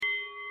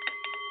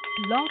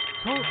Blog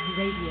Talk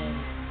Radio.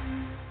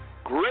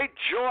 Great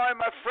joy,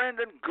 my friend,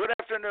 and good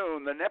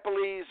afternoon. The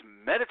Nepalese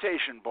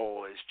meditation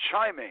bowl is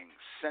chiming,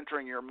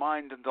 centering your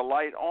mind and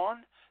delight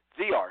on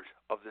the art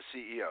of the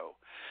CEO.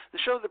 The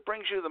show that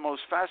brings you the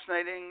most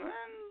fascinating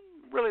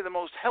and really the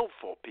most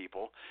helpful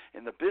people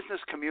in the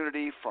business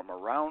community from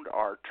around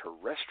our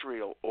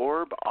terrestrial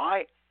orb.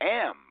 I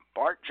am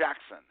Bart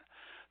Jackson,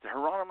 the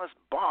Hieronymus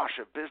Bosch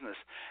of business,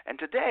 and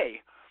today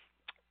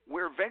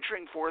we're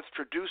venturing forth,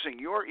 traducing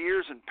your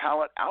ears and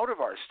palate out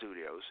of our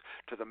studios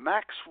to the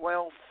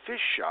Maxwell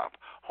Fish Shop,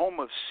 home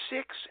of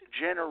 6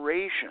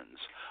 generations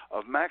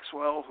of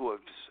Maxwell who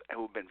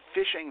have been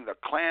fishing the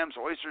clams,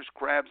 oysters,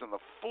 crabs, and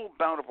the full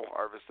bountiful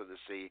harvest of the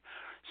sea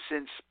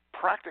since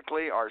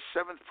practically our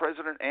 7th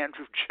president,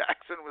 Andrew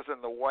Jackson, was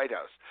in the White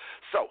House.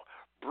 So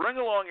bring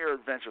along your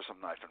adventuresome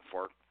knife and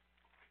fork,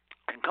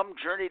 and come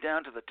journey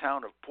down to the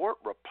town of Port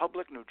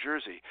Republic, New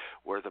Jersey,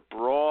 where the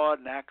broad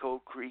Naco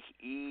Creek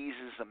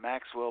eases the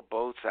Maxwell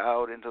boats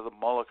out into the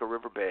Mullica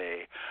River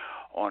Bay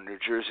on New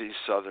Jersey's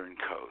southern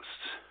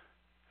coast.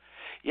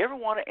 You ever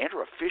want to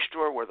enter a fish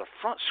store where the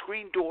front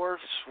screen door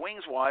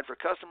swings wide for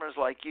customers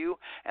like you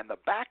and the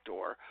back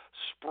door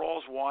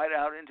sprawls wide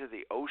out into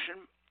the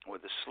ocean where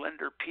the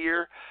slender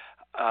pier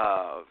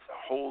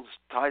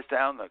ties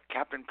down the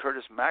Captain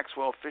Curtis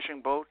Maxwell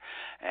fishing boat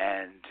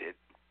and it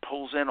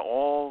pulls in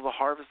all the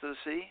harvest of the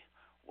sea?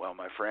 Well,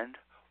 my friend,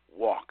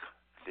 walk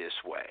this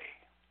way.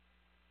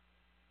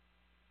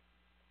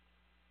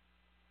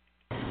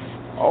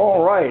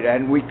 All right,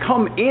 and we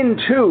come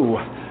into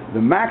the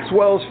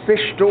Maxwell's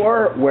Fish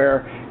Store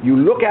where you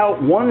look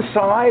out one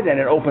side and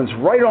it opens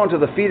right onto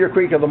the feeder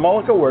creek of the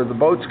Mullica where the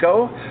boats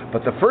go.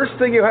 But the first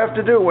thing you have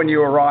to do when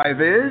you arrive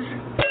is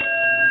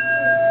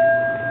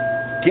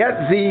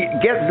get the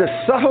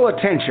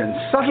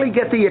subtly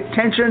get the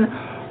attention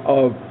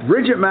of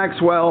Bridgitte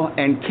Maxwell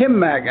and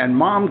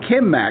Mom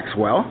Kim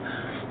Maxwell.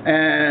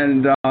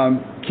 And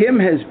Kim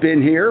has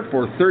been here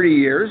for 30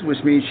 years, which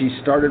means she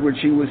started when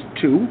she was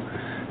 2.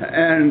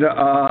 And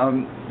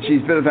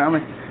she's been a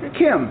family.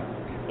 Kim,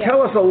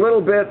 tell us a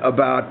little bit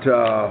about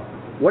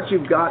what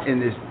you've got in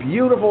this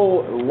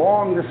beautiful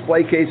long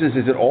display cases.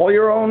 Is it all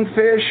your own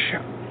fish?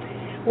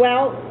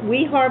 Well,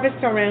 we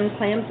harvest our own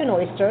clams and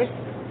oysters,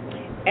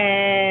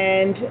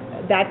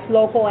 and that's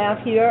local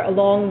out here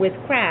along with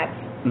crabs.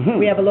 Mm-hmm.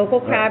 We have a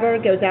local crabber,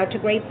 goes out to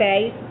Great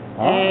Bay,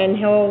 and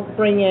he'll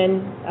bring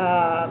in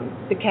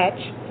the catch.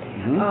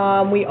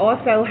 Mm-hmm. We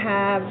also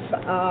have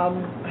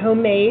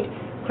homemade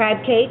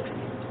crab cakes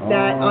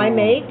that I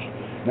make.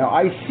 Now,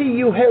 I see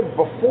you have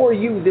before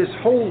you this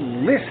whole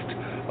list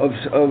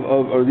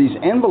of these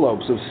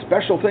envelopes of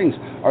special things.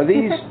 Are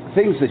these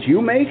things that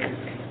you make?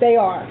 They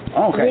are.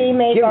 Okay. We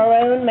make our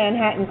own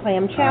Manhattan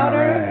clam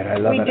chowder. All right. I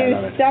love we it.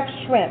 do stuffed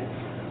shrimp.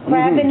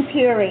 Crab and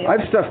puree.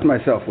 I've stuffed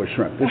myself with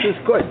shrimp. This is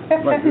good.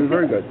 Right, this is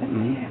very good.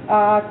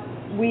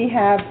 Mm-hmm. We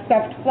have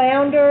stuffed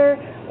flounder,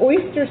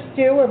 oyster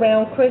stew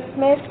around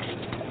Christmas,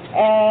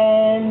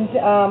 and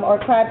our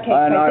crab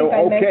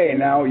cakes.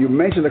 Now you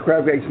mentioned the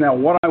crab cakes. Now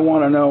what I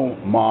want to know,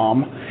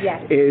 Mom,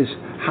 is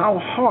how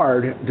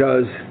hard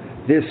does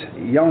this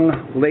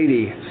young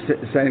lady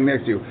standing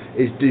next to you,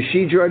 does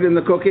she join in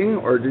the cooking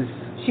or does...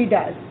 She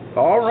does.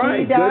 All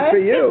right, good for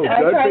you.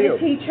 I try to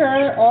teach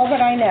her all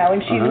that I know,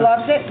 and she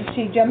loves it. And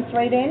she jumps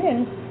right in,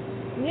 and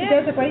she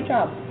does a great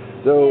job.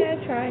 So, I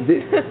try.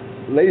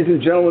 Ladies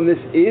and gentlemen, this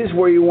is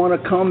where you want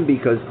to come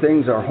because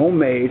things are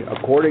homemade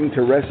according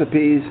to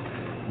recipes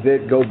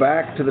that go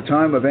back to the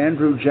time of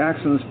Andrew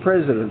Jackson's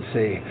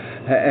presidency,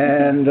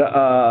 and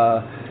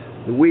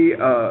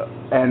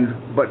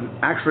but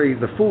actually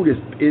the food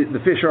the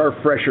fish are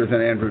fresher than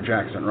Andrew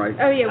Jackson, right?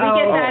 Oh yeah, we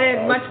get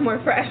that much more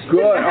fresh.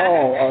 Good.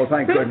 Oh,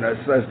 thank goodness.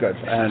 That's good.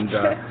 And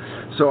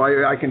so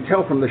I can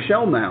tell from the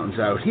shell mounds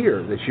out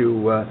here that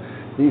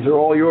these are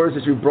all yours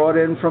that you brought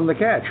in from the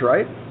catch,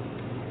 right?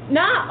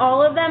 Not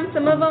all of them.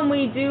 Some of them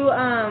we do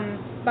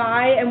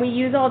buy, and we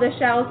use all the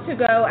shells to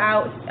go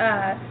out.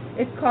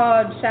 It's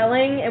called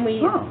shelling, and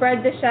we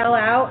spread the shell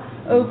out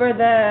over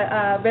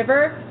the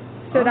river.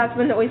 So that's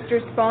when the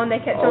oysters spawn, they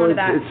catch on to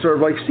that. It's sort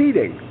of like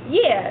seeding.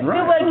 Yeah.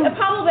 Right. So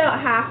probably about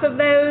half of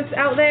those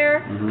out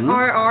there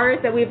are ours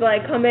that we've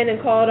come in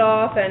and called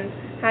off and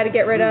had to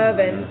get rid of.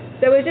 And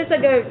so it's just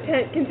like a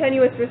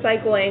continuous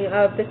recycling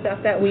of the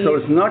stuff that we... So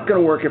it's not going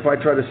to work if I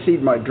try to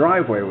seed my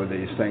driveway with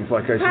these things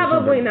like I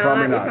Probably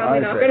not. You're probably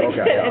not going to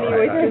get any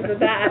oysters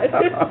with that.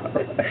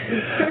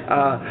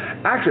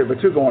 Actually, but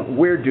to go on,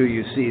 where do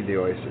you seed the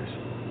oysters?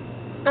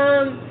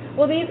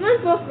 Well, these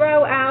ones we'll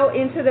throw out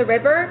into the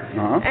river,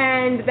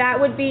 and that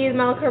would be the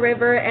Mullica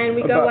River, and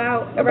we go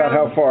out around... About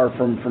how far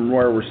from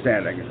where we're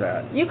standing is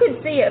that? You could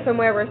see it from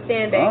where we're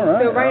standing. All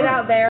right, so right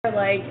out there,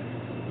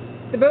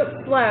 the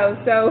boat's slow,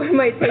 so it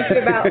might take you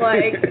about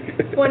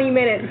 20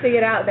 minutes to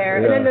get out there.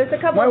 Yeah. And then there's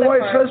a couple My other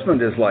wife's parts.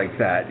 husband is like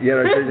that.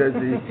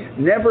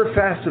 Never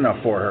fast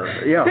enough for her.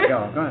 Yeah,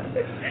 go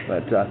ahead.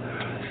 But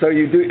so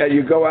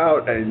you go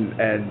out and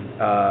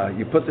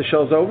you put the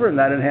shells over, and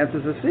that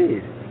enhances the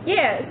seed.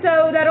 Yeah,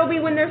 so that'll be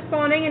when they're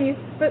spawning, and you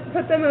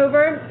put them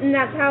over, and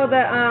that's how the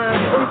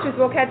oysters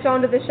will catch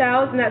onto the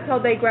shells, and that's how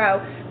they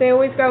grow. They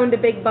always grow into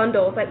big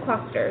bundles, like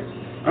clusters.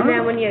 And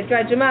then when you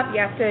dredge them up, you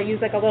have to use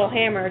like a little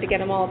hammer to get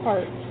them all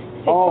apart.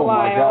 Takes a while.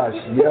 My gosh,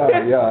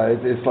 yeah.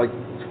 It's like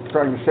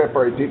trying to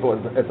separate people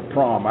at the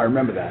prom. I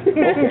remember that.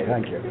 Okay,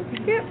 thank you.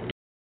 Yep.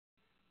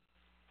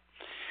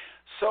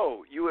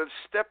 So you have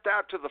stepped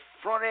out to the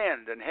front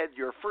end and had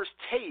your first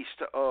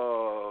taste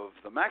of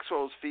the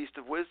Maxwell's Feast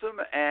of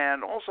Wisdom,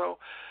 and also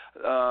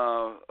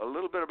a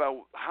little bit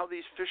about how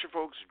these fisher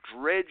folks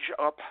dredge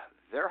up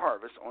their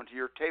harvest onto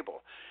your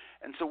table.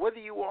 And so whether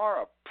you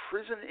are a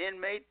prison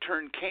inmate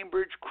turned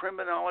Cambridge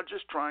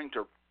criminologist trying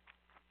to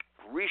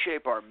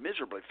reshape our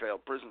miserably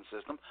failed prison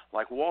system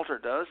like Walter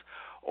does,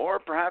 or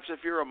perhaps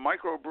if you're a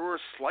microbrewer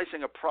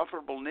slicing a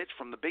profitable niche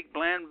from the big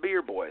bland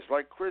beer boys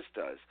like Chris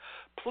does,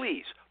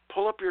 please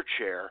pull up your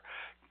chair,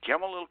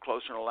 come a little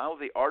closer, and allow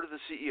the art of the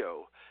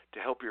CEO to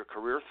help your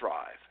career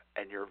thrive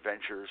and your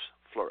ventures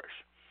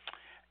flourish.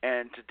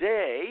 And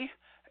today,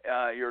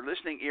 your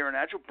listening ear and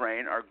agile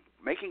brain are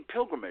making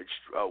pilgrimage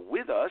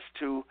with us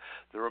to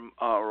the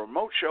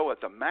remote show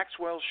at the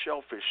Maxwell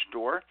Shellfish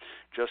store,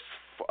 just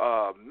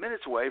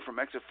minutes away from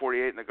exit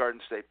 48 in the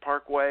Garden State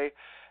Parkway.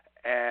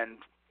 And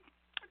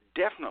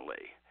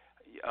definitely,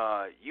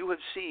 you have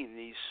seen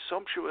these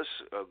sumptuous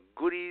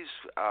goodies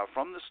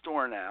from the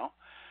store now.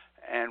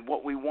 And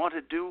what we want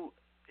to do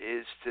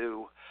is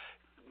to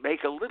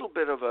make a little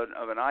bit of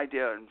an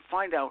idea and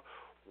find out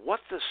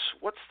what's the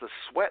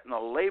sweat and the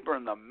labor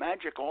and the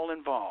magic all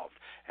involved.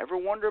 Ever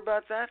wonder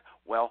about that?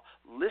 Well,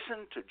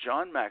 listen to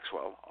John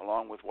Maxwell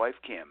along with wife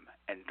Kim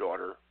and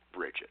daughter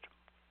Bridgitte.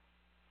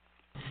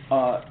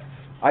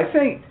 I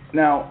think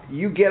now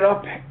you get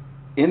up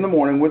in the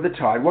morning with the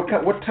tide. What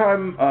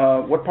time?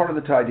 What part of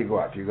the tide do you go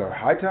out? Do you go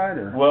high tide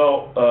or?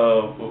 Well,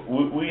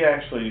 we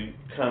actually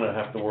kind of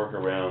have to work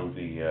around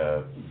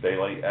the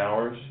daylight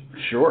hours.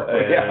 Sure.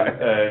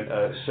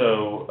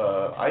 So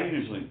I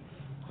usually,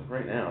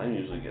 right now, I'm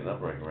usually getting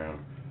up right around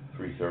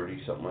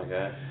 3:30, something like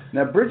that.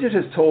 Now, Bridgitte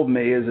has told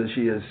me, as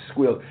she has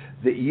squealed,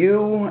 that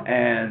you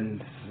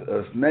and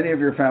many of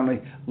your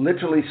family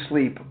literally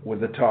sleep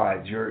with the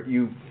tides.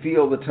 You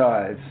feel the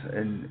tides,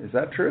 and is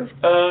that true?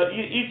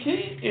 You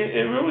can't.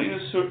 It really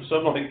is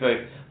something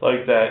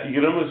like that. You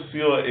can almost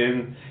feel it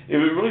in. If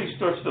it really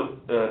starts to,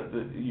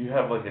 you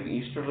have like an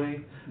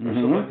easterly or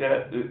something like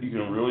that. You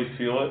can really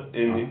feel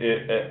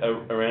it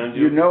around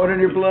you. You know it in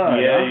your blood.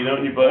 Yeah, huh? you know it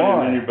in your blood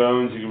and in your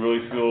bones. You can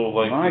really feel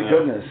like. My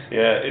goodness.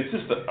 Yeah, it's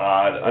just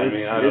odd. I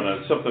mean, I don't know.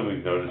 It's something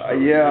we've noticed.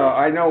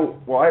 I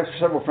know. Well, I have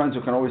several friends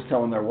who can always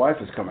tell when their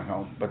wife is coming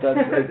home, but that's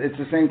it's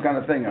the same kind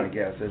of thing, I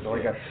guess. It's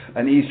like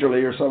an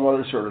easterly or some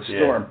other sort of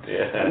storm.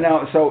 Yeah.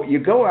 Now, so you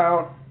go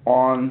out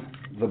on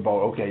the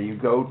boat. Okay, you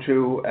go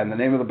to, and the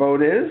name of the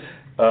boat is?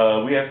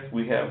 We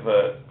have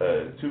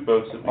two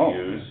boats that we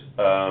use.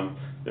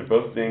 They're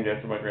both named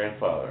after my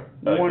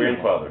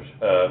grandfathers.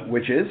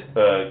 Which is?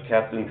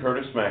 Captain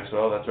Curtis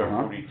Maxwell, that's our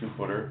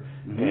 42-footer,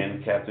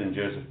 and Captain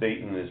Joseph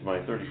Dayton is my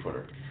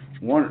 30-footer.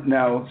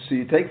 Now, so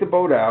you take the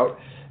boat out,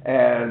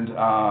 and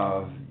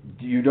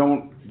you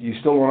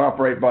still don't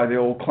operate by the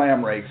old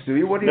clam rakes, do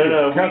you? What do you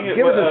do?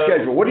 Give us a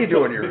schedule. What are you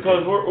doing here?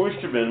 Because we're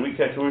oystermen, we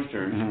catch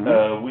oysters.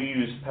 We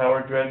use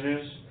power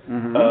dredges.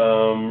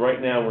 Right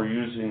now we're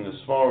using the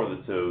smaller of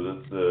the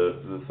two,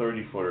 the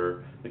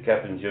 30-footer, the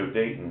Captain Joe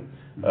Dayton,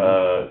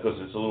 because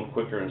it's a little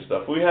quicker and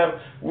stuff.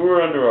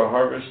 We're under a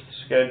harvest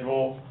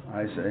schedule.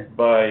 I see.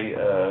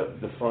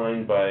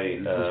 Defined by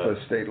is this by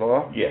state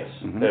law? Yes,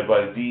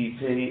 by the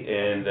DEP,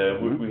 and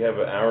we have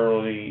an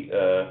hourly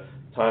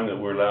time that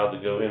we're allowed to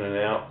go in and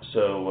out.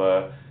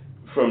 So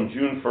from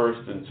June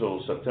 1st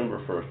until September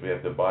 1st, we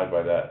have to abide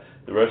by that.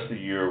 The rest of the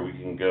year, we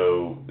can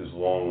go as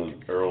long as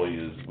early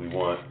as we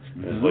want,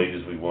 and as late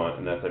as we want,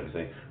 and that type of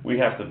thing. We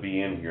have to be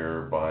in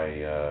here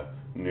by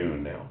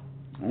noon now.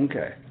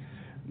 Okay.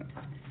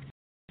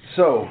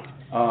 So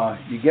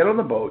you get on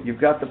the boat. You've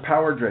got the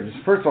power dredges.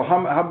 First of all, how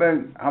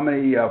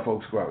many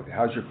folks go out with you?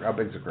 How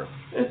big's the crew?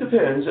 It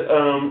depends.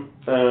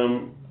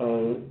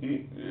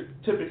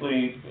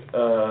 Typically,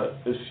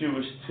 as few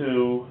as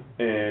two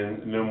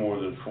and no more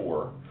than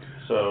four.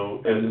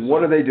 So, and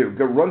what do they do?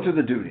 Go run through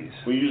the duties.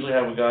 We usually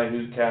have a guy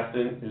who's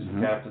captain. The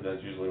captain.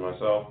 That's usually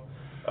myself.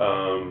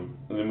 And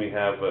then we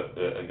have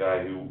a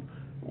guy who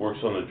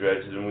works on the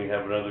dredge. And then we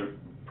have another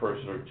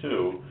person or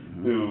two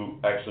who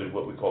actually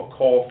what we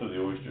call through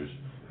the oysters.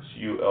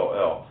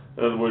 CULL.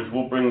 In other words,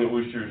 we'll bring the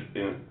oysters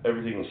in,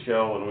 everything in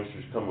shell, and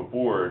oysters come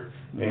aboard,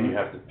 and you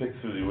have to pick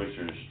through the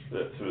oysters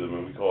through them,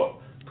 and we call it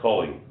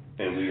culling.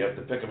 And we have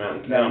to pick them out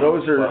and count.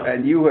 Now,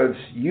 and you have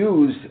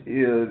used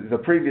the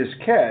previous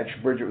catch.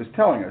 Bridgitte was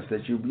telling us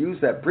that you used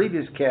that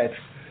previous catch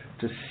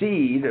to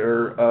seed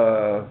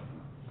the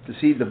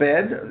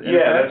bed.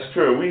 Yeah, that's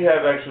true. We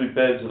have actually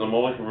beds in the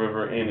Mullica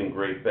River and in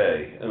Great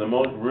Bay, and the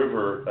Mullica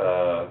River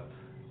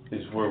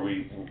is where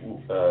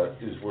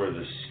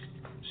the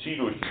seed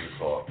oysters are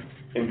caught.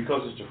 And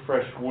because it's a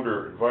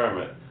freshwater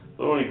environment,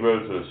 they'll only grow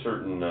to a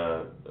certain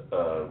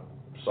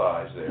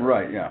size there.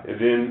 Right. Yeah. And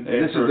then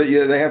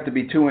they have to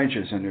be 2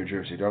 inches in New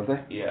Jersey, don't they?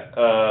 Yeah.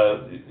 3.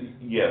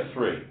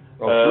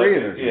 Oh, 3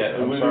 in New Jersey. Yeah.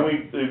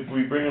 If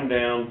we bring them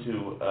down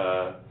to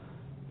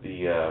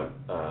the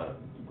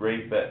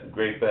Great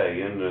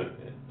Bay in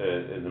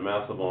the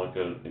mouth of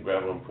Monaco, the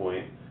Gravelin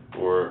Point,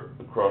 or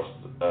across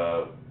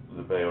the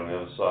bay on the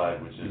other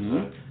side, which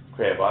is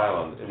Crab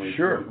Island, and we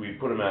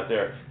put them out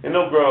there, and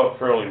they'll grow up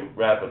fairly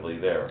rapidly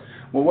there.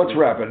 Well, what's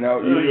rapid now?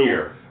 A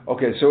year.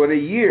 Okay, so in a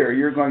year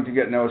you're going to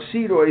get now a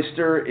seed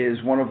oyster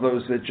is one of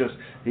those that just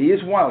he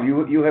is wild.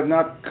 You have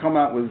not come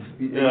out with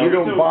you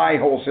don't buy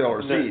wholesale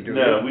or seed, do you?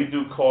 No, we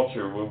do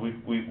culture where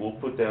we'll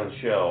put down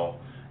shell.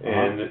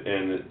 And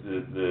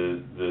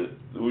the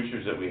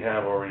oysters that we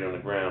have already on the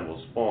ground will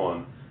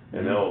spawn,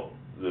 and the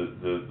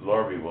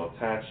larvae will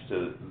attach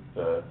to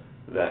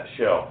that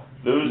shell.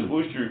 Those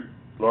oyster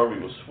larvae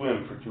will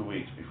swim for 2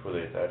 weeks before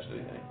they attach to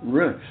anything.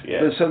 Really?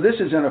 Yeah. So this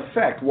is in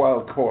effect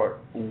wild caught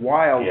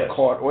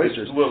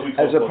oysters,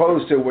 as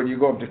opposed to when you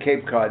go up to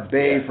Cape Cod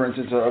Bay, for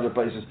instance, or other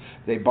places.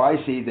 They buy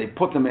seed, they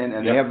put them in,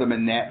 and they have them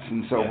in nets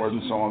and so forth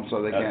and so on.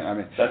 So they can't. I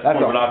mean, that's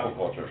more of an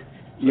aquaculture.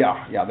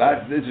 Yeah.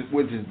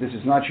 This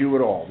is not you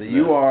at all.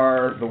 You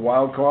are the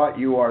wild caught.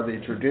 You are the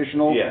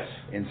traditional. Yes.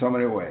 In so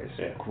many ways.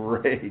 Yeah.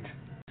 Great.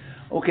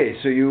 Okay,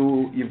 so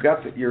you've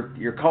got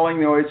you're culling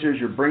the oysters.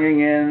 You're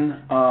bringing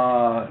in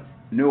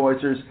new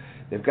oysters.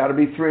 They've got to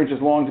be 3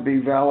 inches long to be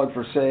valid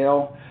for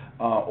sale,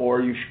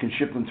 or you can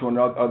ship them to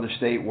another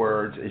state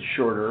where it's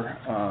shorter.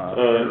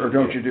 Or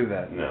don't you do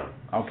that? No.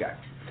 Okay.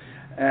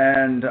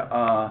 And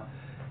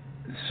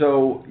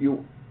so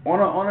you.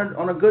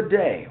 On a good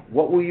day,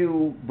 what will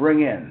you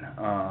bring in?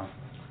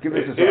 Give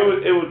us a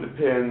thought. It would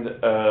depend.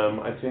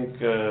 I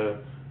think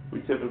we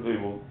typically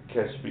will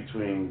catch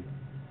between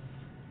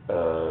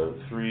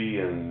 3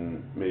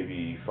 and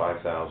maybe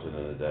 5,000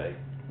 in a day.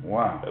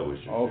 Wow.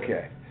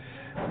 Okay.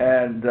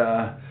 And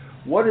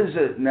what is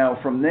it now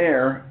from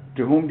there?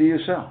 To whom do you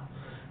sell?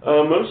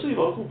 Mostly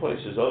local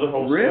places, other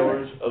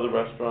wholesalers, other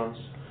restaurants,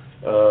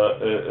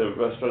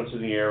 restaurants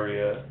in the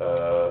area.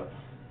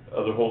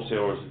 Other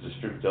wholesalers that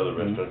distribute to other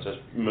restaurants. That's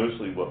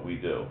mostly what we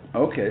do.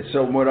 Okay,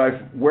 so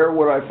where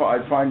would I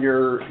find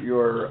your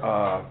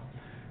up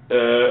and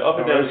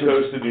down the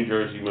coast of New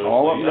Jersey mostly.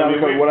 All up and down the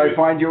coast. Would I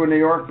find you in New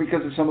York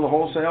because of some of the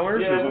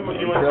wholesalers? Yeah, you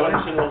might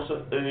find us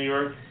in New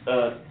York.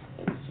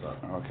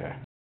 Okay.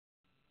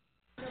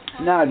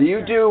 Now, do you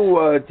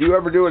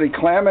ever do any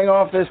clamming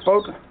off this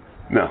boat?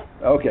 No.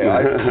 Okay.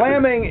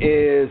 Clamming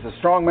is a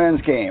strong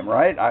man's game,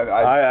 right?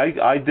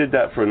 I did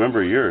that for a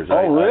number of years.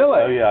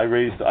 Really? I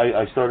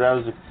started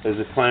out as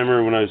a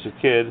clammer when I was a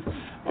kid,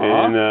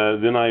 and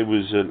then I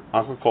was an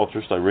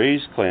aquaculturist. I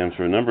raised clams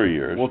for a number of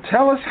years. Well,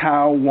 tell us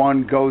how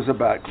one goes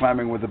about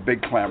clamming with a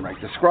big clam rig.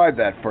 Describe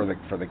that for the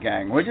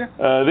gang, would you?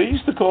 They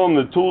used to call them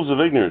the tools of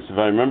ignorance, if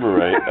I remember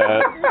right.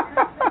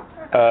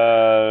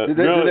 Do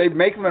they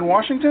make them in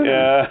Washington?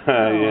 Yeah.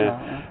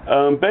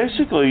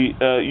 Basically,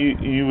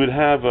 you would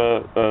have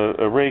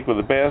a rake with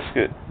a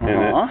basket in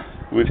it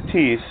with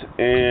teeth,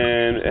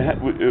 and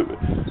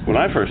when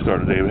I first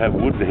started, they would have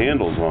wooden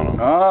handles on them.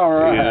 All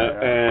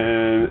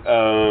right.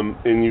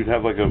 And you'd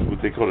have like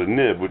what they called a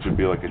nib, which would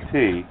be like a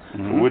T,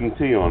 a wooden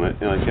T on it,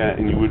 and like that,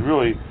 and you would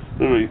literally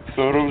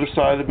throw it over the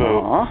side of the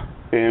boat.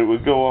 And it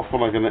would go off on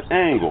like an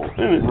angle.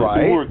 And it's a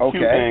more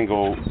acute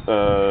angle.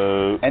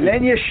 And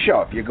then you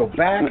shove. You go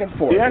back and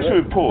forth. You actually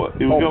would pull it.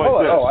 It would go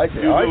like this. Oh, I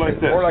see. Like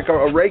this. Or like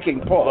a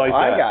raking pull. Like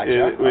I got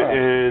you.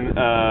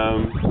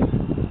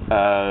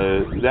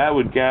 And that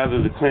would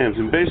gather the clams.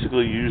 And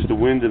basically you use the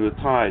wind and the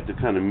tide to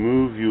kind of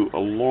move you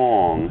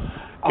along.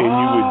 And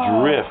you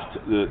would drift.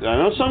 I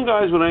know some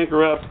guys would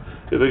anchor up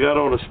if they got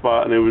on a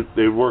spot and they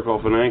would work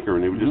off an anchor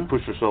and they would just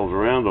push themselves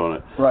around on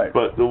it. Right.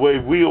 But the way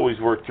we always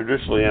worked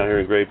traditionally out here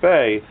in Great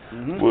Bay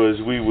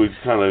was we would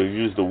kind of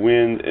use the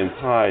wind and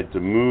tide to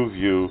move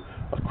you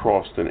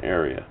across an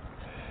area.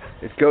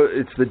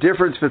 It's the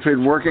difference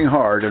between working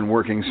hard and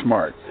working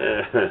smart.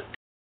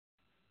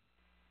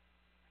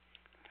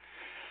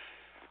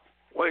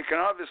 Well, you can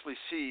obviously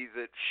see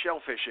that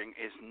shellfishing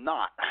is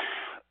not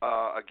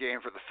a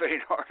game for the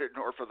faint-hearted,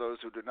 nor for those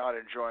who do not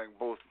enjoy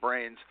both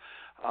brains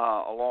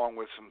along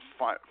with some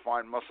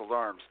fine muscled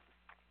arms.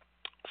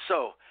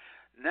 So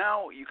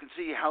now you can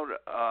see how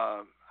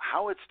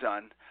it's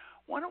done.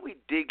 Why don't we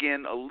dig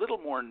in a little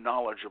more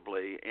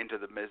knowledgeably into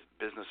the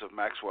business of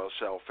Maxwell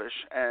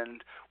Shellfish,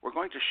 and we're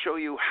going to show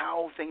you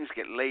how things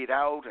get laid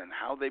out and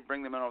how they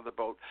bring them in on the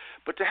boat.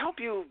 But to help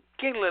you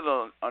gain a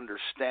little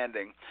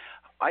understanding,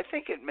 I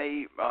think it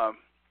may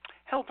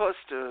help us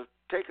to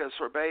take a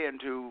sorbet and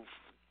to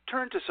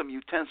turn to some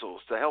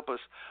utensils to help us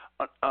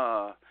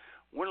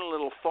win a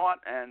little thought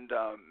and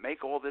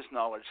make all this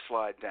knowledge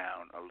slide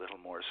down a little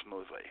more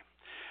smoothly.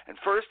 And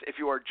first, if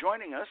you are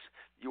joining us,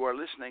 you are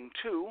listening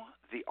to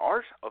The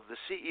Art of the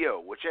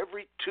CEO, which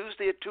every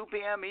Tuesday at 2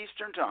 p.m.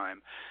 Eastern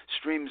Time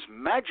streams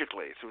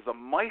magically through the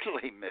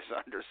mightily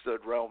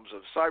misunderstood realms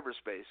of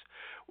cyberspace,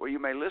 where you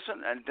may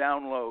listen and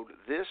download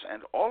this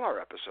and all our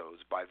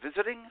episodes by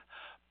visiting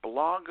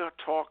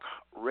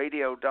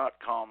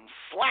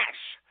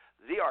blogtalkradio.com/The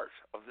The Art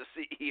of the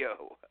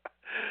CEO.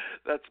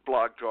 That's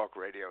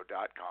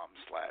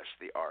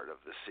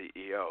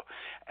blogtalkradio.com/theartoftheCEO.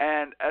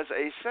 And as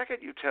a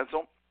second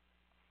utensil,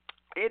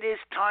 it is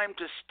time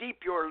to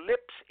steep your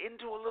lips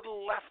into a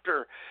little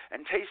laughter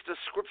and taste a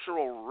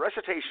scriptural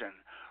recitation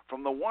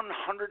from the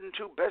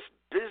 102 Best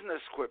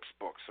Business Quips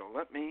book. So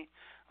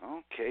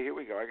okay, here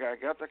we go. I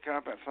got the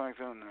copy.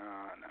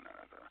 No.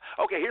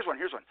 Okay, here's one.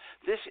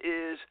 This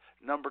is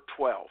number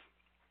 12.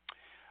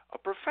 A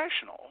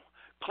professional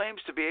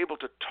claims to be able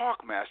to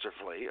talk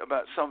masterfully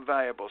about some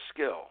valuable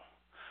skill.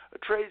 A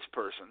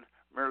tradesperson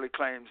merely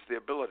claims the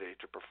ability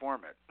to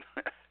perform it.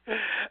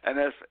 and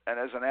as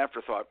an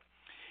afterthought,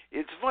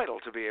 it's vital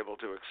to be able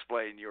to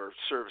explain your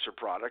service or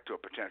product to a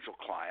potential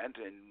client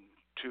in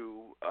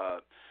two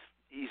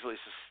easily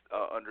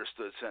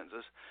understood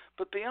sentences.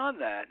 But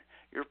beyond that,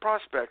 your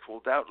prospect will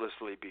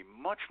doubtlessly be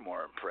much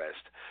more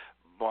impressed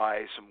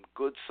by some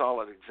good,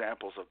 solid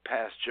examples of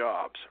past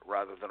jobs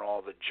rather than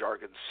all the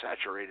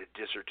jargon-saturated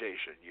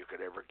dissertation you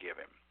could ever give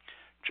him.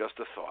 Just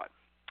a thought.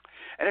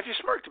 And if you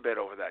smirked a bit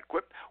over that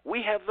quip,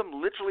 we have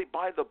them literally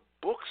by the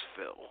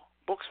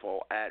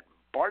booksful at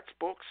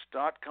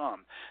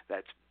bartsbooks.com.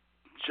 That's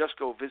just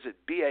go visit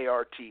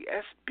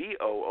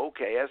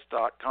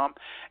BARTSBOOKS.com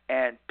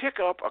and pick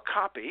up a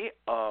copy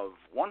of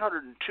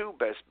 102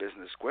 Best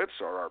Business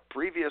Quips or our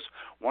previous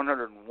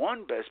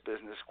 101 Best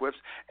Business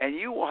Quips, and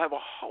you will have a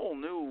whole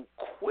new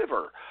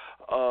quiver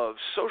of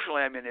social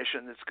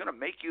ammunition that's going to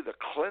make you the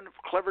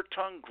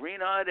clever-tongued,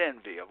 green-eyed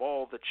envy of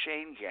all the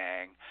chain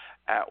gang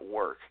at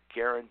work,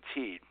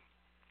 guaranteed.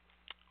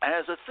 And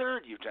as a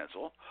third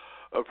utensil,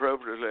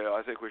 appropriately,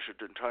 I think we should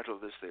entitle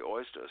this the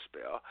oyster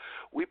spear,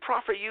 we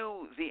proffer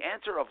you the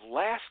answer of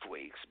last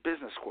week's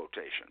business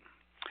quotation.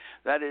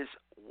 That is,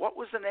 what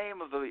was the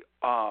name of the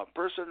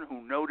person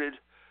who noted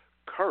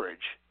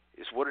courage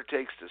is what it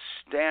takes to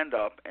stand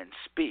up and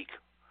speak,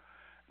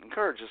 and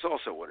courage is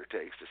also what it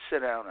takes to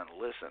sit down and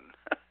listen.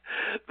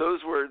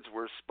 Those words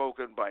were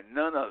spoken by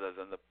none other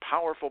than the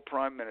powerful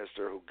Prime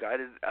Minister who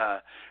guided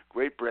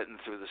Great Britain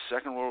through the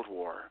Second World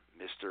War,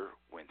 Mr.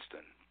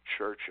 Winston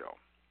Churchill.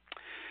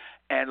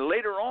 And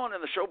later on in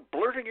the show,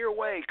 blurting your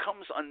way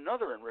comes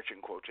another enriching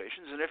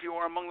quotations. And if you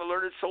are among the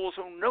learned souls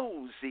who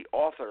knows the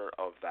author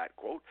of that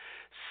quote,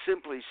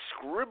 simply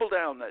scribble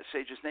down that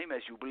sage's name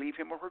as you believe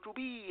him or her to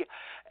be,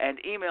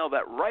 and email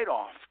that right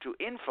off to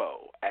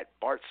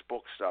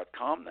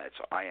info@bartsbooks.com. That's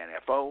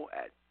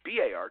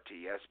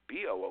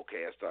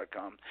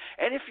info@bartsbooks.com.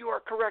 And if you are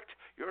correct,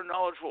 your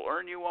knowledge will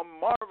earn you a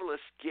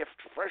marvelous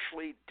gift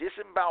freshly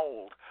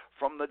disemboweled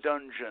from the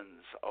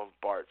dungeons of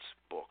Bart's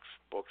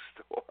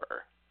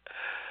bookstore.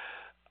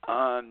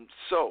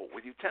 So,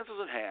 with utensils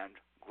in hand,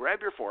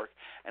 grab your fork,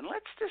 and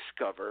let's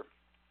discover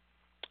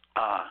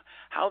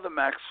how the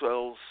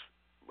Maxwells,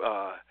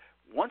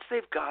 once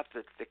they've got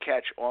the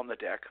catch on the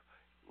deck,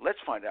 let's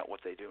find out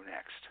what they do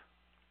next.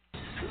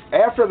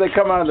 After they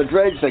come out of the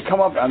dredge, they come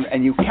up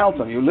and you count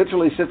them. You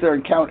literally sit there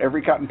and count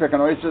every cotton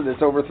picking oyster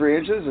that's over 3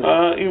 inches?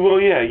 Well,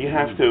 yeah, you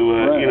have to.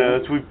 Right. You know,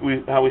 that's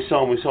how we sell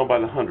them. We sell them by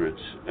the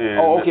hundreds. And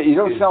okay. You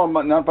don't sell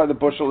them not by the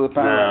bushel or the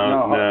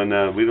pound?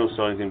 No. We don't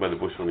sell anything by the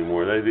bushel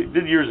anymore. They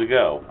did years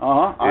ago.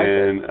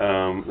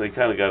 And they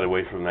kind of got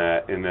away from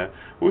that. And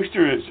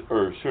oysters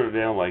are sort of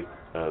down like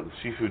the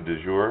seafood du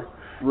jour.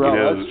 Right, you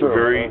know, that's true.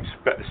 Very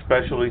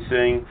specialty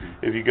thing.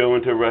 If you go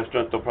into a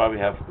restaurant, they'll probably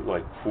have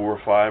like 4 or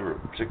 5 or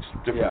 6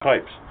 different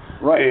types.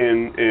 Right.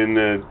 And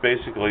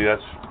basically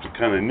that's the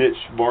kind of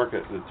niche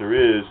market that there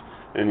is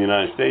in the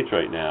United States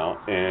right now,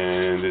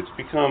 and it's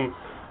become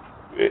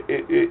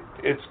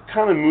it's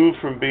kind of moved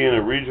from being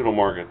a regional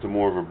market to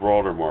more of a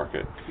broader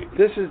market.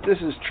 This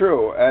is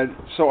true, and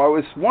so I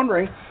was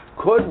wondering,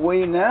 could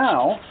we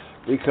now,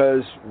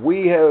 because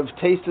we have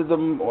tasted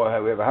them,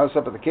 or we have a house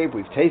up at the Cape,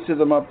 we've tasted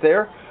them up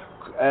there.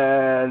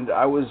 And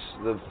I was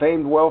the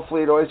famed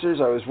Wellfleet oysters.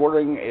 I was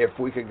wondering if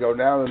we could go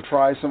down and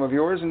try some of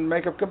yours and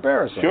make a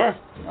comparison. Sure.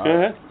 Go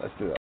ahead. Let's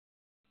do that.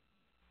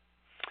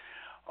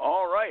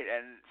 All right,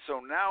 and so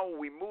now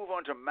we move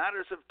on to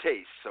matters of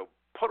taste. So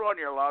put on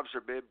your lobster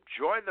bib,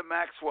 join the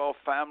Maxwell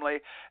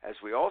family as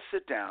we all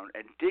sit down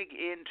and dig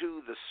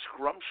into the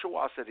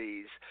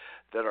scrumptuosities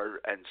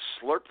and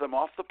slurp them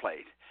off the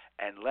plate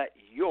and let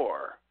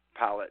your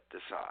palate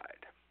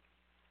decide.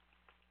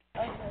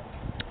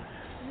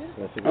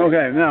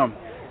 Okay, now,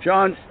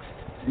 John,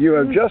 Kim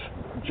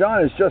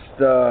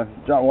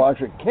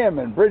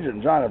and Bridgitte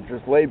and John have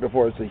just laid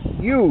before us a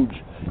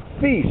huge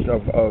feast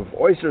of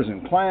oysters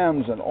and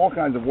clams and all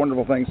kinds of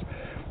wonderful things.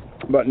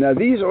 But now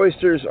these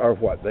oysters are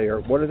what?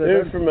 What are they?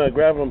 They're from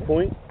Gravelin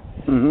Point,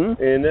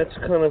 and that's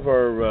kind of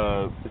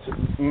our. It's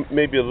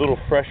maybe a little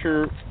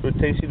fresher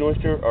tasting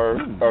oyster.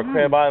 Our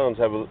Crab Islands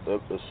have a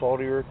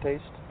saltier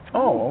taste.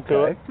 Oh,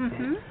 okay.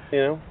 You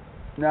know.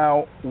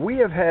 Now we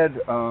have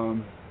had.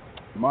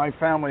 My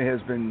family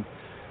has been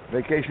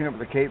vacationing up at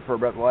the Cape for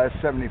about the last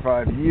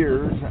 75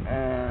 years,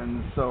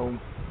 and so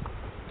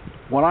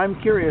what I'm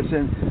curious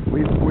in,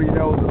 we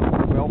know the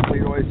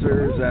Wellfleet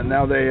oysters, and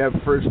now they have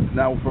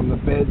now from the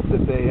beds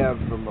that they have,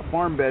 from the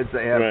farm beds,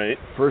 they have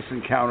First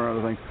Encounter and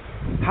other things.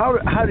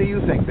 How do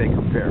you think they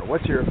compare?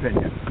 What's your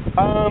opinion?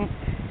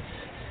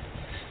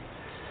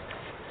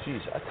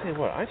 Geez, I tell you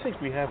what, I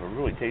think we have a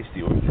really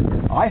tasty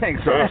oyster. I think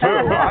so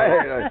too.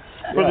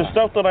 For the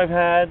stuff that I've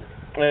had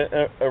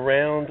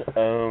around,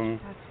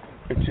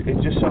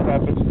 it just so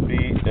happens to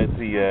be at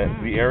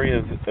the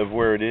area of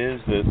where it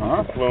is, the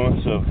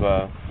influence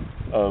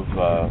of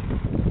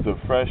the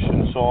fresh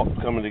and salt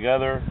coming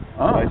together.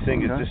 I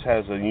think it just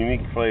has a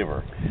unique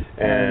flavor.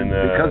 And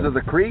because of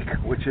the creek,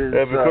 which is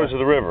because of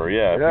the river,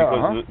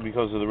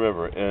 because of the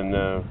river,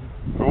 and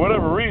for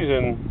whatever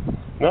reason,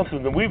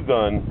 nothing that we've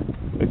done.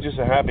 It's just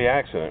a happy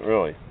accident,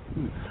 really.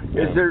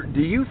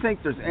 Do you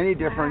think there's any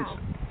difference,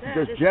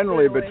 just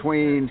generally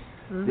between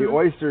the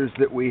oysters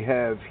that we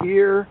have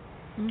here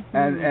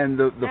and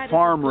the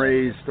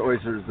farm-raised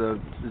oysters?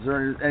 Is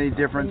there any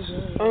difference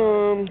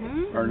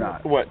or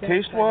not? What,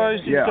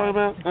 taste-wise? You're talking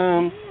about?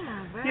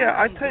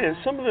 I tell you,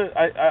 some of the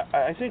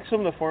I think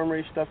some of the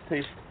farm-raised stuff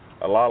tastes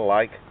a lot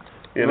alike.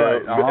 You know,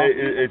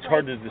 it's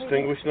hard to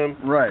distinguish them.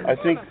 Right. I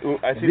think we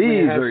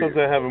have something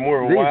that have a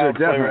more wild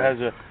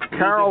flavor.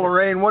 Carol,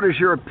 Lorraine, what is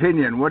your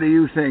opinion? What do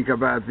you think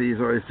about these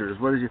oysters?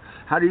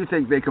 How do you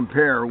think they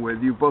compare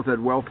with? You both had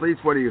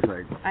Wellfleets. What do you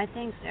think? I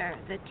think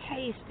the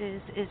taste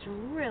is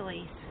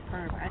really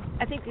superb.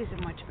 I think these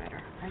are much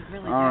better. I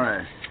really do. All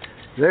right.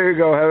 There you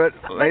go, have it.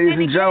 Ladies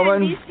and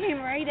gentlemen, these came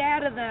right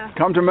out of the...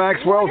 come to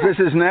Maxwell's. This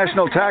is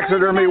National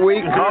Taxidermy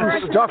Week.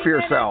 Come stuff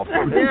yourself.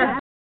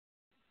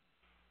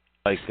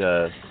 Like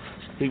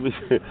he was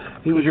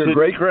your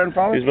great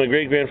grandfather? He was my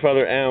great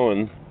grandfather,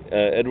 Allen,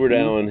 Edward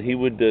Allen. He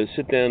would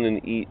sit down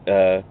and eat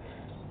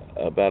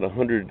about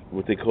 100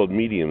 what they called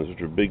mediums, which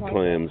are big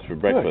clams, for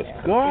breakfast.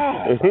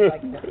 God.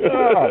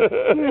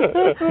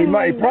 He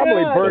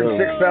probably burned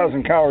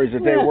 6,000 calories a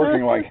day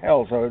working like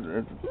hell.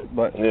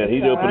 But yeah,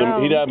 he'd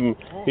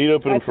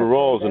open them for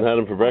rolls and had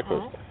them for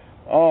breakfast.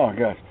 Oh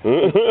gosh.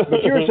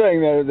 But you were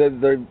saying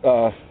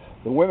that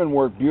the women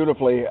work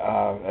beautifully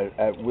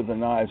with the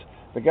knives.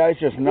 The guys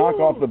just knock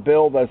off the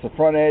bill, that's the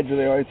front edge of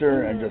the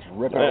oyster, and just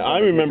rip it. I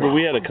remember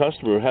we had a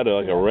customer who had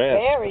a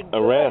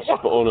rasp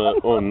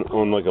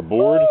on like a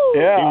board.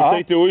 Yeah. He would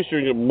take the oyster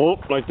and go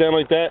like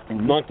that,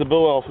 knock the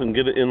bill off, and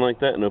get it in like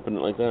that, and open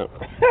it like that.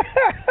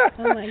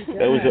 Oh my God.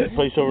 That was a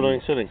place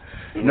overnight sitting.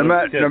 No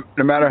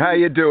matter how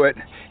you do it,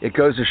 it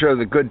goes to show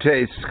that good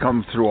tastes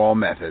come through all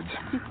methods.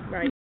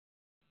 Right.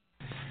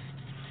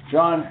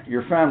 John,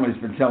 your family's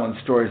been telling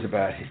stories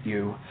about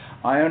you.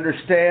 I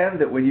understand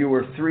that when you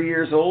were 3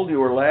 years old, you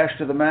were lashed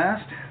to the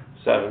mast?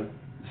 7.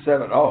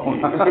 Oh.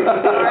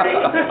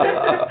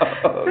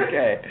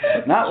 Okay.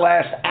 Not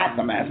lashed at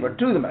the mast, but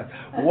to the mast.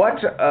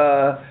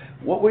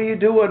 What were you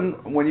doing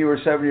when you were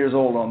 7 years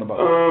old on the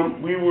boat?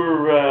 We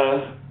were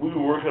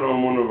working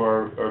on one of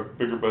our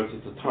bigger boats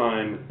at the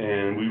time,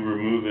 and we were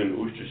moving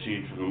oyster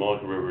seed from the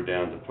Mulligan River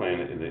down to plant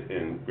it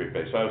in Great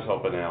Bay. So I was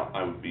helping out.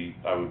 I would be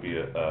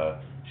a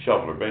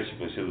shoveler,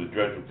 basically. So the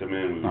dredge would come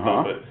in, we would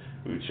dump it,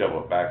 we would shovel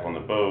it back on the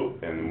boat,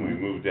 and then when we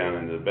moved down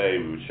into the bay,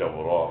 we would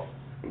shovel it off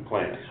and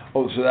plant it.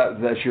 Oh, so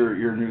that's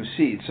your new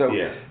seed. So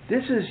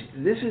this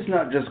is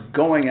not just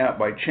going out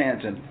by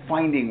chance and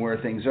finding where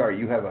things are.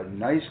 You have a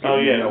nice.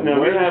 We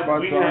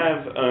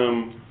have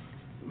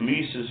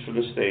leases from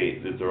the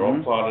state that they're all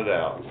plotted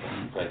out.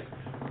 Like,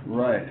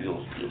 right.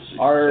 You'll see.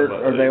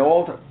 Are they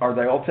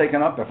all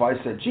taken up? If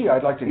I said, gee,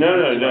 I'd like to. No.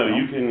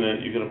 You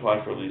can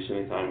apply for a lease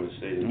anytime with the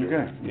state.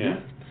 Okay. Yeah.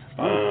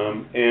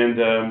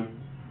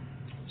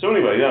 So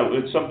anyway,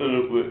 it's something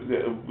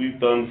that we've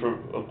done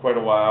for quite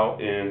a while,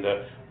 and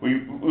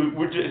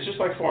it's just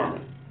like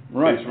farming.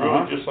 Right. It's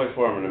really just like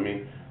farming. I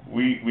mean,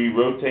 we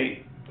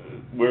rotate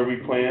where we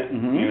plant.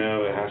 You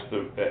know, it has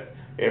to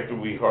after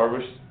we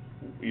harvest.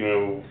 You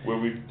know, where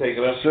we take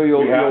it up. So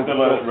we have to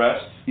let it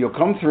rest. You'll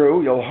come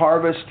through. You'll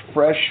harvest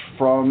fresh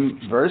from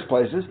various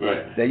places.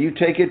 Right. Then you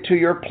take it to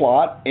your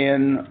plot up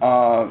in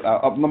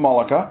the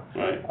Mullica.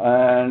 Right.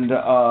 And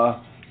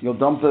you'll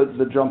dump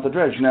the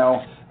dredge.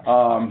 Now,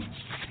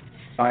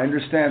 I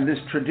understand this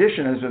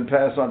tradition has been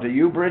passed on to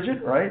you,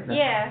 Bridgitte, right?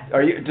 Yeah.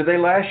 Do they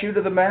lash you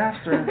to the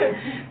mast? Or?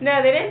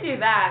 No, they didn't do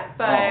that,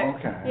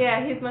 but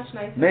yeah, he's much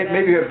nicer.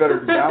 Maybe you have better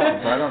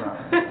balance. I don't know.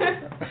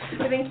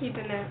 He's been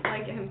keeping it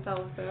like it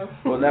himself, so.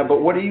 Well, now,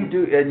 but what do you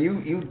do? And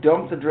you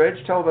dump the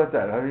dredge? Tell about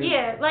that. How do you?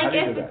 Yeah, like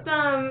if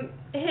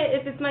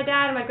it's my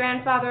dad and my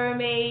grandfather or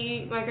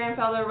me, my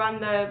grandfather run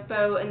the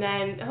boat, and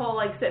then he'll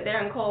like sit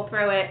there and coal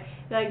through it.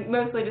 Like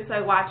mostly just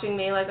like watching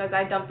me, like as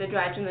I dump the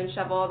dredge and then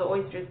shovel all the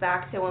oysters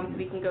back to him so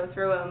we can go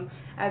through them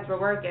as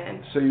we're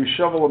working. So you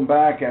shovel them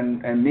back,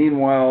 and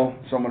meanwhile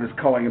someone is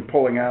culling and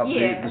pulling out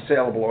the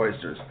saleable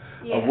oysters,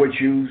 of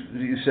which you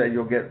said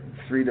you'll get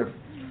 3 to.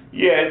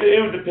 Yeah, it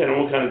would depend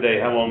on what kind of day,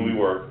 how long we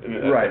work, and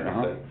that type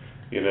of thing.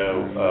 You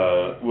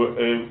know, we're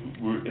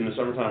in the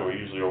summertime we're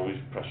usually always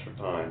pressed for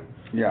time.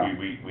 Yeah.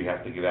 We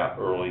have to get out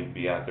early,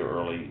 be out there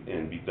early,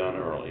 and be done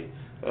early.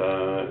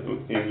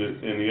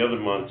 In the other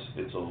months,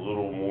 it's a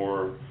little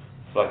more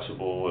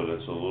flexible, and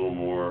it's a little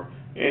more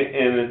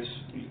And it's,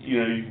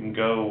 you can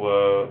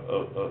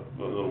go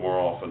a little more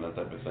often, that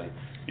type of thing.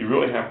 You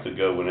really have to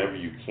go whenever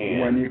you can.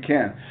 When you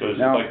can. Because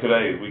like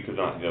today, we could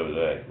not go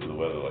today with the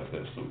weather like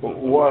this. The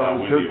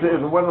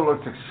weather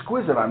looks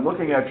exquisite. I'm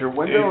looking at your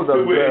window.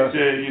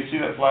 You see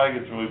that flag?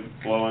 It's really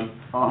blowing.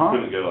 We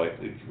couldn't go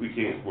we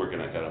can't work in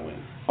that kind of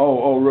wind.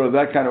 Oh, really?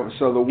 That kind of,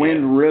 so the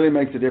wind really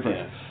makes a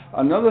difference. Yeah.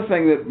 Another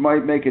thing that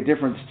might make a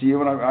difference to you,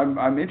 and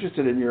I'm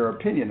interested in your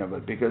opinion of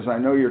it, because I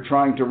know you're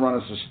trying to run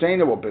a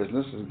sustainable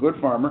business as a good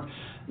farmer.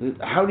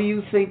 How do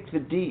you think the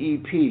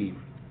DEP,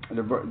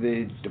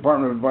 the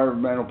Department of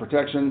Environmental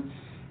Protection,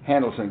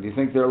 handles things? Do you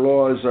think their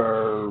laws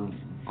are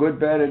good,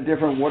 bad, and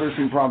different? What are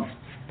some problems?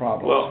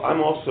 Well, I'm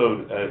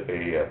also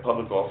a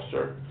public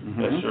officer.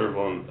 I serve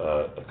on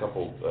a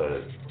couple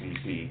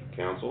DEP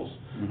councils,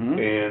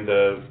 and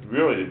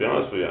really, to be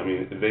honest with you, I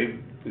mean,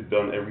 they've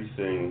done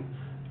everything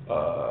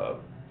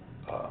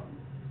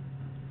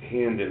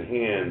hand in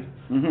hand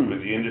with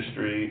the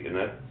industry and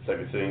that type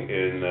of thing,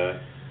 and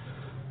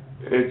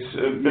it's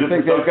been you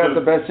think they've got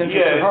the best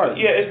interest at heart?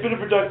 Yeah, it's been a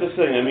productive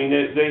thing. I mean,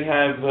 they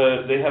have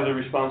the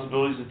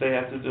responsibilities that they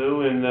have to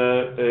do, and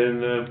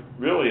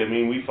really, I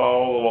mean, we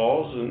follow all the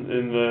laws,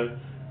 and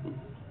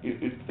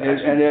it's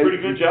actually a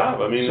pretty good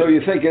job. I mean, so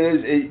you think it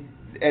is.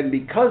 And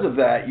because of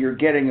that, you're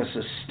getting a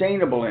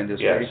sustainable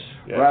industry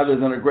rather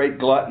than a great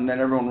glut, and then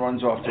everyone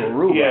runs off to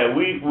Aruba. Yeah,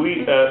 we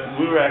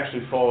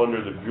actually fall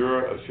under the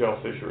Bureau of Shell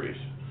Fisheries,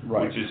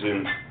 which is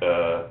in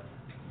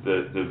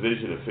the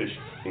Division of Fish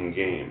and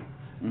Game,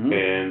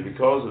 and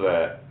because of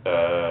that,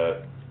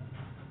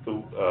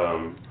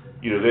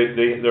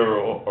 there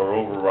are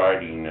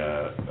overriding.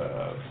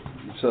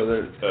 So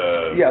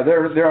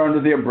they're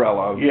under the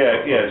umbrella.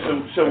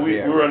 So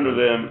we're under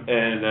them,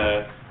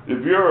 and. The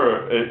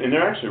Bureau, and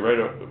they're actually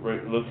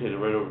located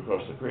right over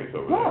across the creek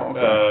over there.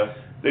 Okay.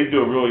 They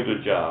do a really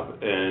good job,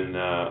 and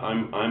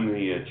I'm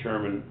the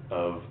chairman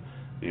of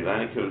the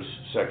Atlantic Coast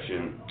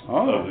section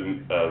of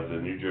the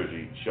New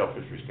Jersey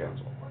Shellfisheries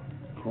Council.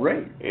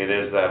 Great. And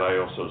as that, I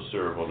also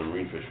serve on the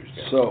Marine Fisheries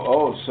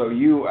Council. So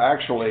you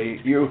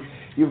actually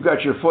you've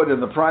got your foot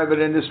in the private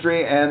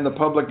industry and the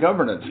public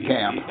governance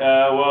camp.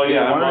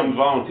 I'm a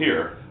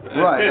volunteer.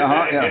 Right.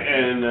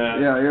 In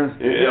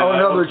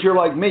other words, you're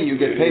like me. You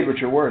get paid what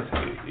you're worth.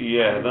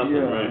 Yeah, nothing.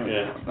 Right.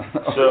 Yeah.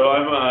 So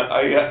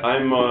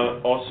I'm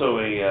also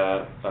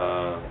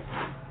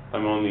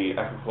I'm on the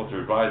Aquaculture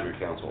Advisory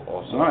Council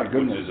also,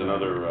 which is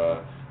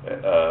another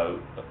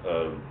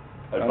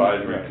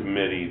advisory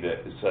committee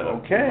that is set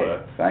up to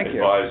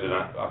advise in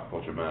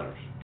aquaculture matters.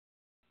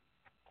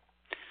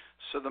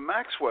 So the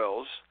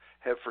Maxwells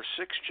have for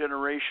 6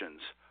 generations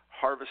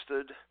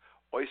harvested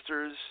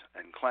oysters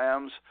and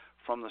clams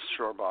from the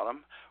shore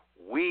bottom.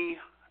 We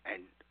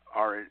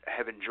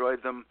have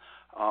enjoyed them.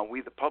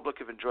 We, the public,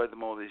 have enjoyed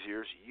them all these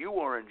years. You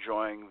are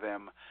enjoying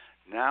them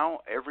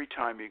now every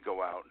time you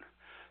go out.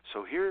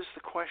 So here's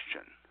the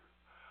question.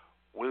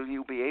 Will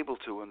you be able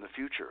to in the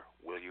future?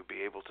 Will you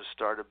be able to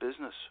start a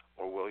business,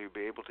 or will you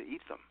be able to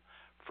eat them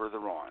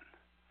further on?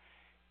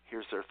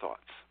 Here's their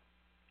thoughts.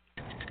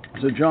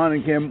 So John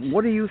and Kim,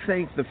 what do you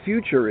think the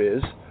future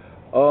is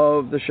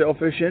of the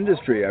shellfish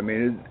industry? I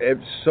mean,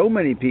 so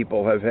many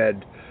people have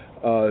had,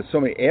 so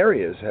many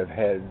areas have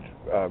had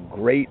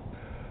great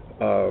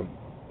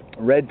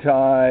red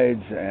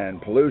tides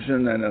and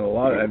pollution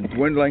and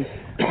dwindling.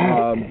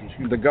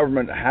 The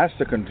government has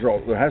to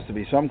control. There has to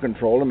be some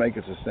control to make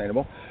it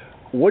sustainable.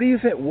 What do you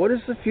think? What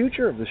is the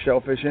future of the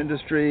shellfish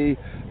industry?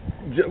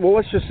 Well,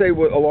 let's just say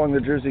along the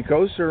Jersey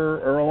coast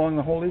or along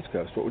the whole East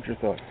Coast. What would your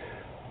thought?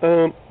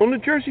 On the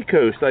Jersey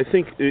coast, I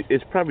think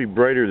it's probably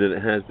brighter than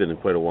it has been in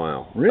quite a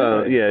while.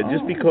 Really?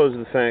 Just because of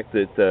the fact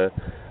that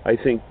I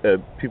think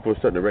people are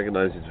starting to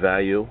recognize its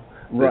value.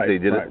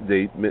 Right.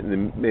 They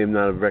may have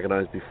not have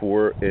recognized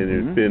before, and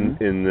there's been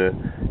in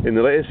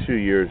the last few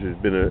years there's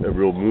been a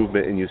real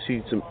movement, and you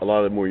see a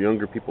lot of more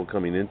younger people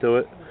coming into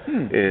it,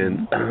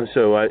 and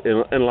so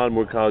and a lot of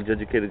more college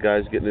educated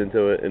guys getting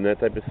into it and that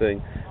type of thing.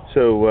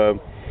 So.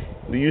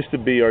 There used to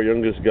be our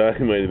youngest guy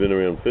who might have been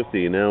around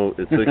 50, and now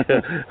it's like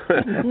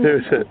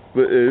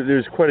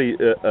there's quite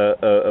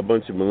a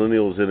bunch of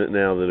millennials in it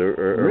now that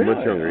are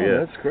much younger.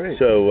 Yeah, that's great.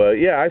 So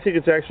I think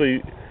it's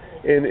actually,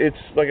 and it's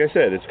like I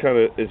said,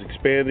 it's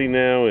expanding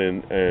now,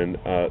 and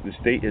the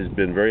state has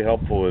been very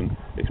helpful in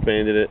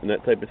expanding it and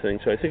that type of thing.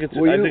 So I think it's.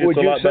 Would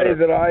you say better.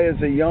 that I, as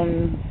a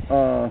young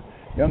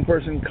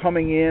person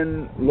coming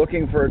in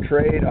looking for a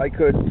trade, I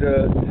could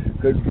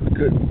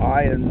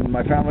I and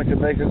my family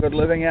could make a good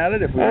living at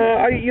it if we.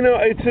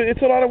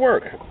 It's a lot of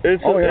work.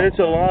 It's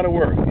a lot of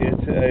work.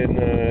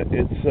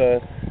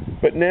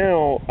 But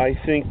now I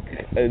think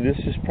this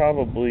is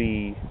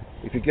probably.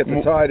 If you get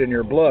the tide in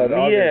your blood.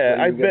 Yeah,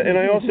 I bet, and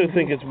I also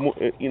think it's more.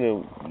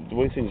 The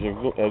way things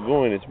are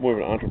going, it's more of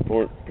an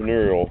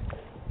entrepreneurial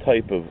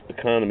type of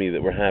economy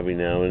that we're having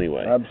now,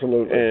 anyway.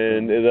 Absolutely.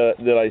 And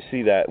that I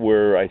see that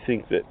where I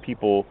think that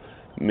people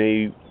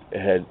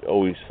had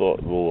always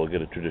thought, well, I'll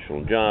get a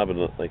traditional job and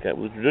like that.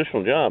 Well,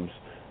 traditional jobs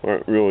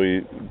aren't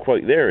really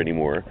quite there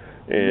anymore.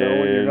 And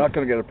you're not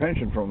going to get a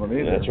pension from them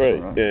either. That's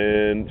right.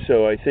 And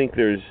so I think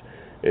as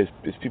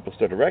people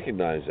start to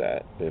recognize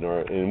that,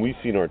 and we've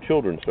seen our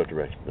children start to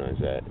recognize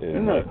that,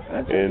 and their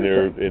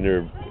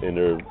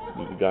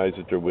guys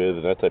that they're with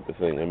and that type of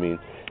thing. I mean,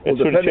 it's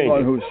sort of changing. Depending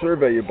on whose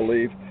survey you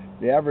believe,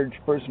 the average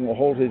person will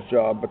hold his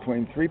job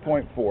between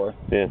 3.4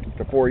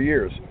 to 4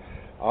 years.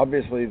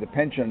 Obviously, the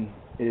pension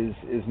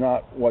is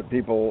not what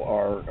people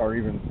are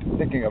even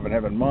thinking of and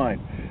have in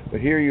mind. But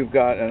here you've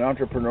got an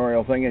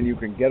entrepreneurial thing, and you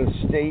can get a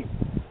state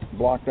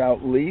blocked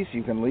out lease.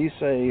 You can lease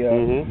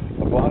a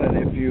plot, and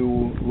if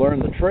you learn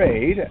the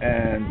trade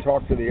and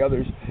talk to the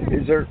others,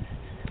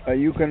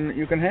 you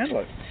can handle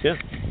it. Yeah.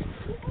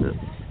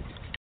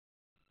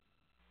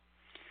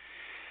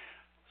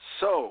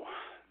 So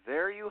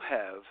there you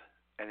have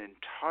an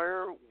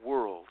entire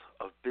world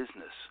of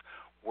business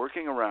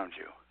working around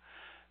you.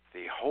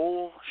 The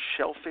whole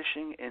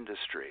shellfishing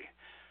industry,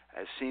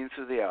 as seen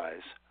through the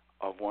eyes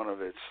of one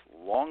of its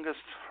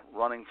longest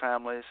running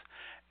families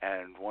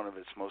and one of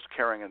its most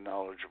caring and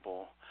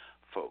knowledgeable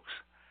folks.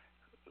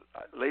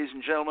 Ladies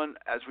and gentlemen,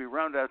 as we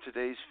round out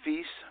today's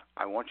feast,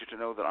 I want you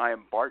to know that I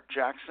am Bart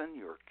Jackson,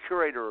 your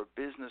curator of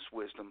business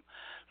wisdom,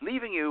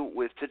 leaving you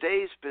with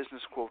today's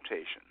business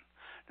quotation.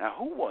 Now,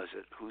 who was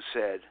it who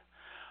said,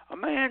 "A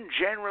man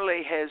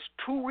generally has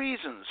two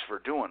reasons for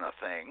doing a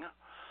thing.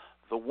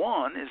 The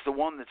one is the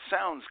one that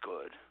sounds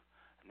good,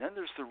 and then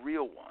there's the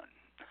real one."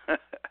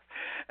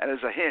 And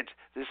as a hint,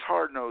 this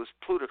hard-nosed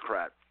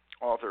plutocrat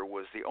author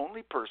was the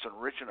only person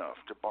rich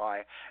enough to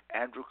buy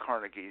Andrew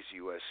Carnegie's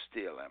U.S.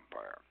 Steel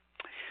empire.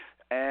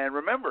 And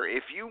remember,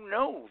 if you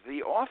know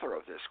the author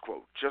of this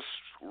quote, just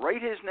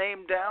write his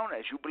name down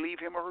as you believe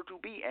him or her to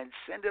be and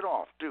send it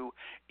off to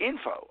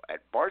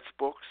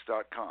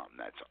info@bartsbooks.com.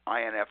 That's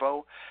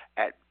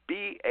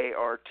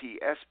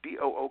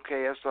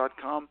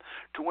info@bartsbooks.com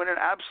to win an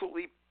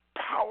absolutely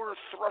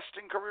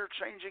power-thrusting,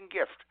 career-changing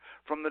gift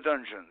from the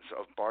dungeons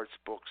of Bart's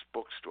Books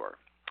bookstore.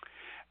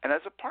 And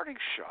as a parting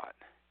shot,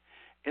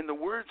 in the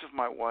words of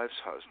my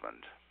wife's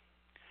husband,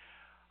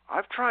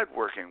 I've tried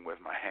working with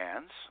my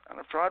hands, and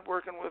I've tried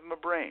working with my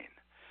brain.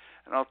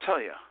 And I'll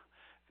tell you,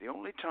 the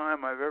only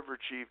time I've ever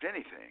achieved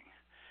anything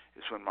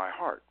is when my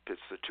heart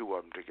pits the two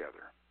of them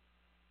together.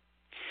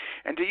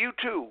 And to you,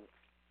 too,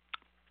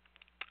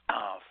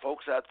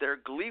 folks out there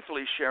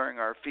gleefully sharing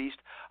our feast,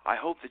 I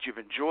hope that you've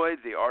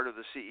enjoyed The Art of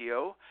the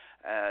CEO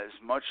as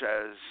much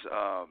as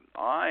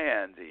I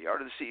and the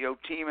Art of the CEO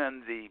team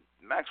and the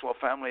Maxwell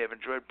family have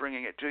enjoyed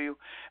bringing it to you.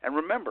 And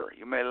remember,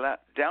 you may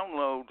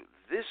download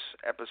this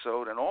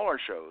episode and all our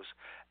shows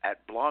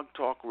at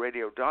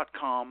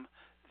blogtalkradio.com,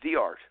 The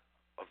Art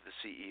of the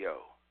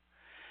CEO.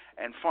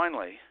 And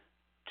finally,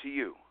 to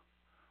you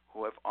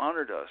who have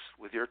honored us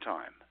with your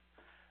time,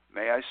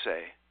 may I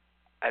say,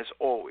 as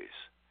always,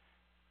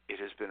 it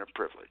has been a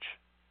privilege.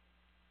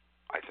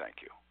 I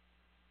thank you.